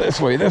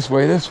 this way, this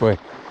way, this way.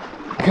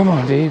 Come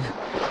on, Dave.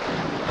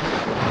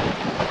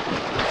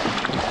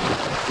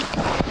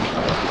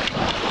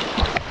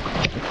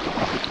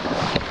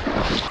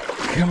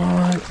 Come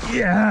on,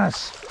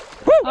 yes.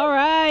 Woo! All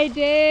right,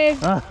 Dave.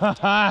 Oh,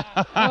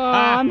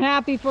 I'm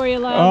happy for you,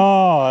 love.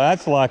 Oh,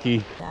 that's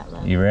lucky.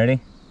 You ready?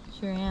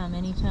 Sure am,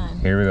 anytime.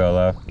 Here we go,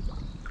 love.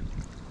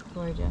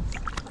 Gorgeous.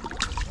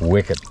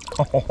 Wicked.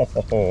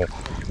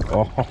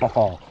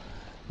 Oh,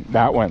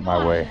 that went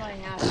my way.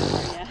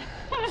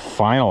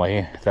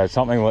 Finally, that's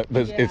something like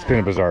this. Yeah. It's been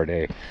a bizarre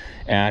day.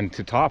 And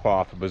to top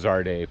off a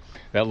bizarre day,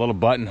 that little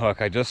button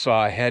hook, I just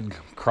saw a head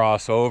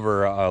cross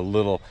over a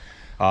little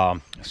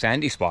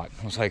sandy spot.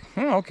 I was like,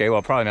 okay,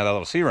 well, probably another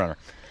little sea runner.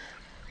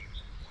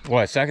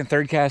 What, second,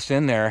 third cast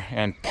in there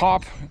and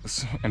pop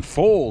and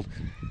fold,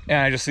 and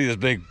I just see this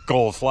big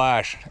gold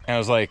flash, and I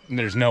was like,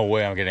 there's no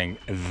way I'm getting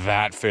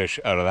that fish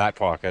out of that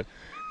pocket,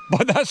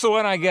 but that's the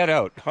one I get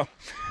out.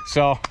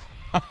 So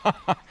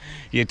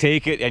you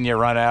take it and you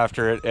run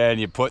after it, and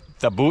you put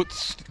the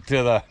boots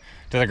to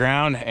the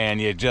ground,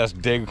 and you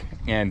just dig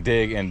and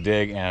dig and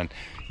dig, and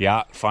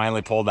yeah,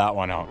 finally pulled that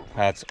one out.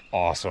 That's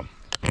awesome.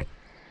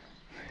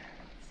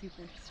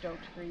 Super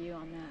stoked for you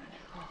on that.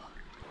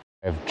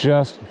 I've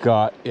just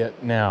got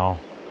it now,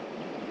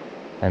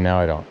 and now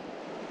I don't.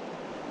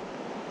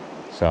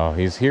 So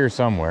he's here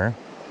somewhere.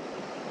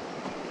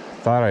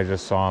 Thought I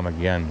just saw him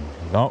again.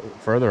 No,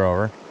 further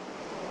over.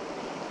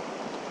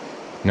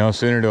 No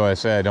sooner do I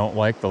say I don't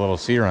like the little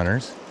sea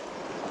runners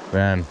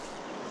than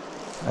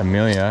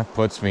Amelia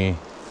puts me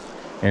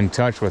in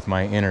touch with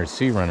my inner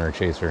sea runner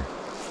chaser.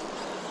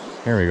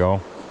 Here we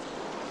go.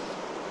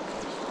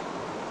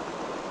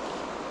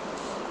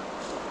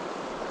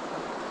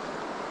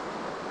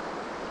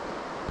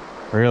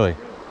 Really?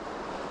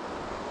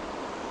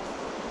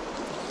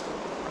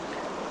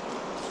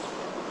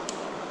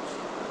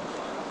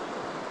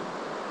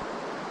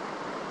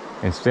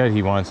 Instead,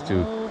 he wants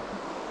to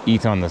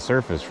eat on the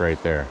surface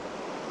right there.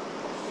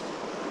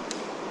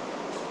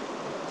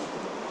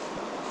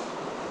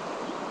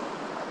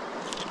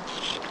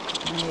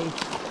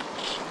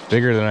 Nice.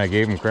 Bigger than I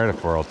gave him credit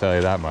for, I'll tell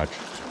you that much.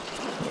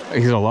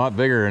 He's a lot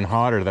bigger and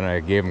hotter than I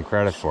gave him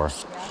credit for.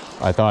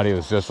 I thought he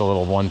was just a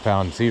little 1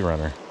 pound sea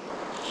runner.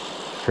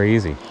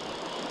 Crazy.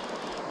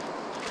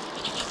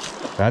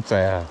 That's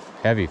a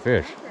heavy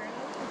fish.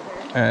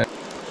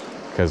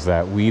 Because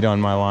that weed on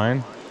my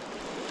line,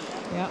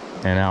 yep,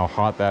 and how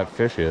hot that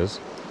fish is,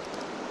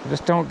 I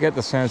just don't get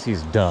the sense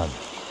he's done.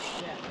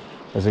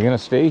 Is he gonna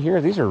stay here?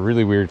 These are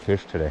really weird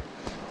fish today.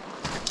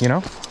 You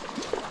know?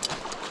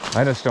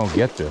 I just don't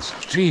get this.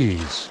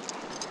 Jeez.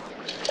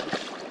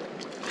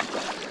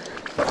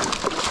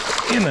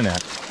 In the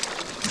net.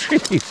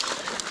 Jeez.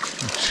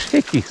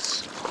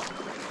 Jeez.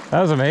 That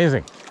was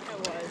amazing. It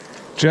was.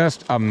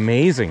 Just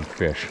amazing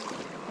fish.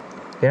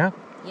 Yeah?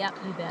 Yep,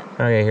 you bet.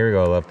 Okay, here we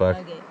go, love bug.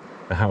 Okay.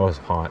 That was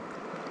hot.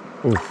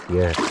 Oof,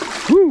 yeah.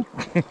 Woo!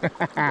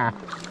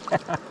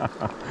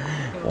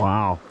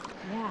 Wow.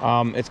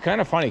 Yeah. It's kind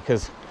of funny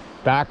because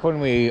back when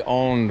we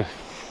owned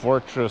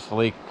Fortress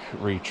Lake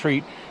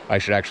Retreat, I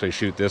should actually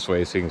shoot this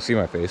way so you can see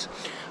my face.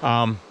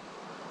 I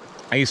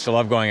used to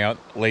love going out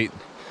late,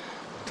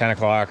 10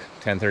 o'clock,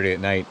 10:30 at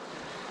night,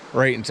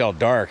 right until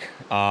dark.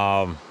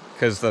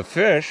 Because the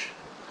fish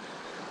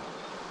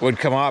would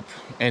come up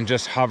and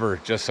just hover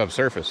just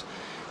subsurface.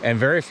 And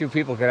very few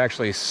people could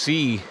actually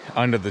see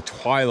under the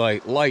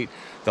twilight light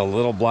the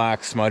little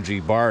black smudgy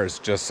bars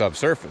just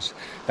subsurface.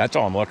 That's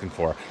all I'm looking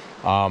for.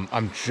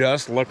 I'm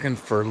just looking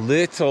for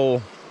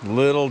little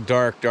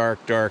dark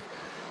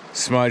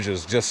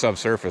smudges just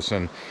subsurface.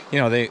 And you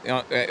know,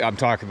 I'm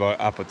talking about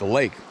up at the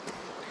lake.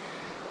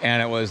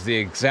 And it was the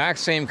exact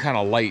same kind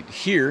of light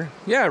here.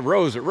 Yeah, it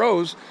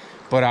rose,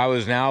 but I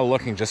was now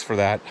looking just for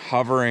that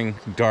hovering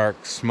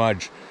dark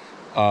smudge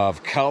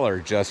of color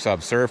just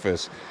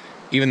subsurface.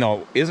 Even though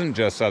it isn't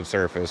just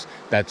subsurface,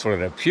 that's what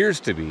it appears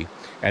to be,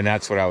 and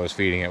that's what I was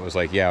feeding. It was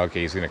like, yeah,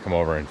 okay, he's gonna come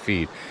over and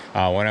feed.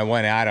 When I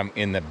went at him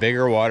in the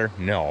bigger water,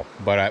 no,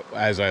 but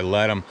as I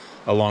led him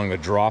along the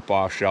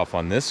drop-off shelf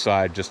on this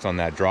side, just on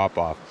that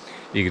drop-off,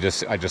 I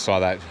just saw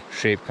that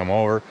shape come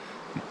over,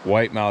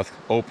 white mouth,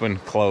 open,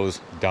 close,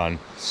 done,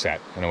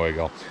 set, and away we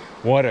go.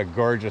 What a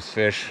gorgeous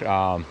fish.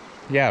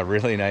 Yeah,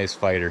 really nice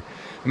fighter.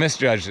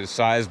 Misjudged its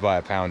size by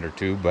a pound or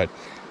two, but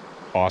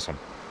awesome.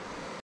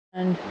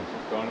 And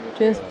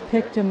just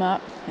picked him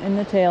up in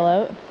the tail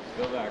out.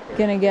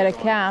 Gonna get a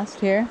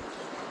cast here.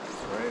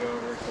 Right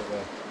over to the,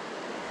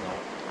 no,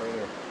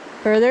 further.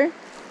 Further?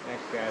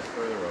 Next cast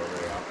further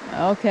over,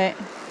 yeah. Okay.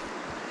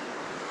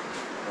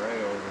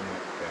 Right over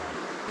next cast.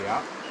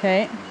 Yeah.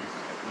 Okay.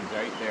 He's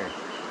right there.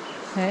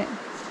 Okay.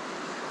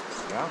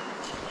 Yeah.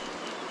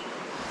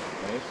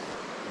 Nice.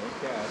 Nice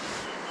cast.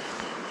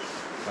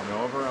 Coming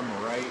over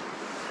him right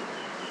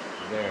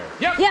there.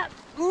 Yep. Yep.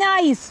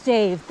 Nice,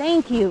 Dave.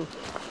 Thank you.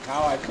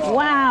 How I saw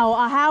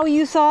wow. How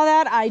you saw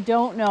that, I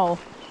don't know.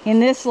 In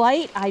this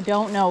light, I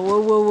don't know.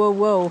 Whoa, whoa, whoa,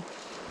 whoa.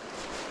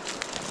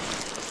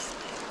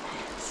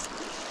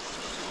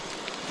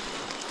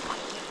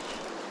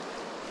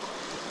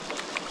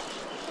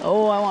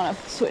 Oh, I want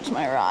to switch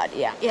my rod.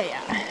 Yeah.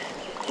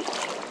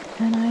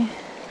 Can I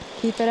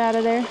keep it out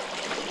of there?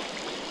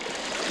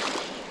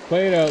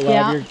 Play it out, love.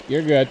 Yeah.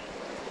 You're good.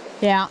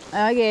 Yeah,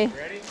 okay.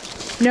 Ready?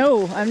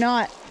 No, I'm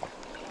not.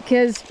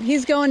 Because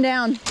he's going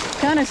down.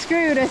 Kind of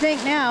screwed, I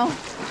think, now.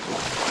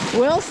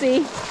 We'll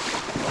see.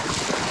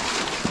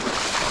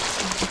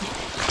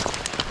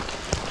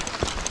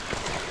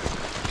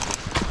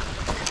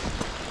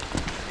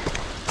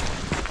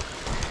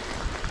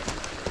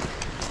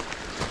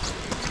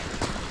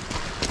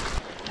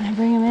 Can I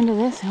bring him into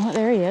this? Oh,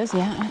 there he is.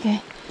 Yeah,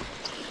 okay.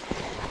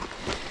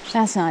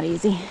 That's not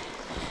easy.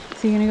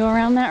 So you're gonna go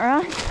around that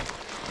rock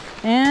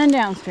and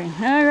downstream.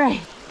 All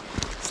right,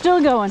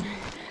 still going.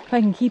 If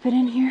I can keep it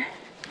in here,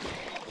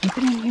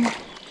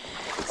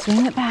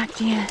 swing it back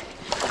to you,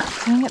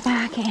 swing it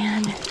back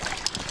and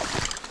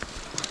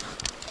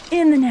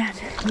in the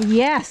net.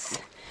 Yes,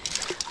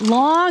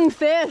 long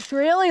fish,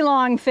 really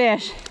long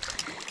fish.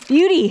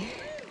 Beauty,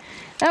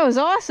 that was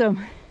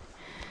awesome.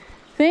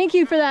 Thank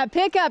you for that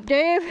pickup,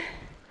 Dave.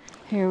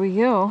 Here we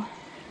go.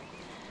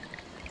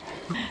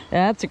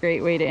 That's a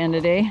great way to end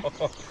a day.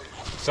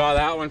 Saw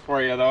that one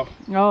for you, though.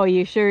 Oh,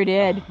 you sure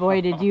did.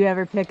 Boy, did you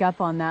ever pick up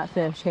on that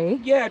fish, hey?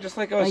 Yeah, just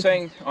like I was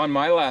saying on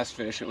my last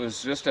fish, it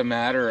was just a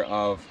matter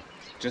of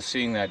just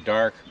seeing that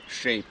dark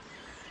shape.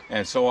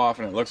 And so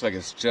often it looks like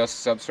it's just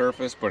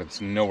subsurface, but it's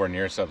nowhere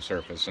near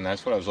subsurface. And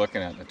that's what I was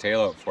looking at in the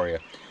tail out for you.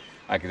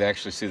 I could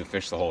actually see the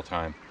fish the whole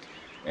time.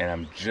 And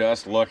I'm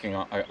just looking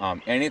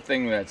on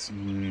anything that's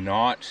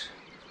not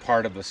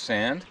part of the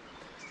sand.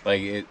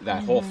 Like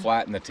that whole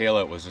flat in the tail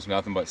out was just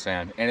nothing but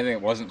sand. Anything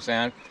that wasn't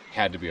sand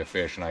had to be a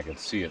fish, and I could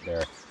see it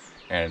there.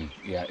 And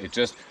yeah, it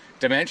just,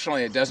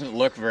 dimensionally, it doesn't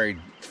look very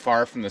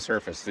far from the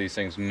surface. These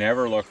things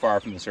never look far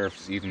from the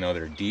surface, even though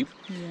they're deep.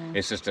 Yeah.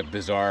 It's just a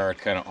bizarre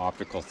kind of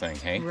optical thing,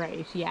 hey?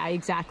 Right, yeah,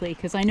 exactly.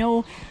 Because I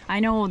know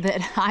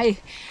that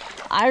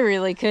I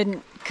really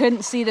couldn't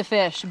see the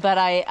fish, but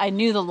I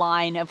knew the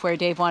line of where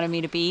Dave wanted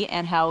me to be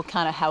and how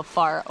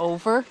far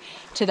over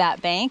to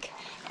that bank.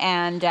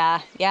 And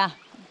yeah,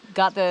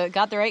 got the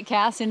right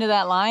cast into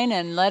that line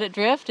and let it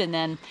drift, and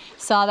then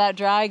saw that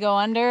dry go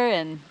under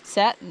and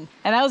set, and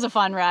that was a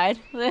fun ride.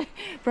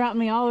 Brought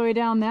me all the way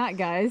down that,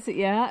 guys.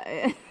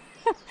 Yeah.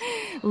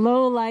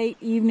 Low light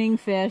evening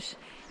fish,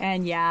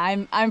 and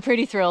yeah, I'm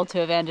pretty thrilled to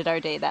have ended our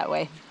day that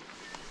way.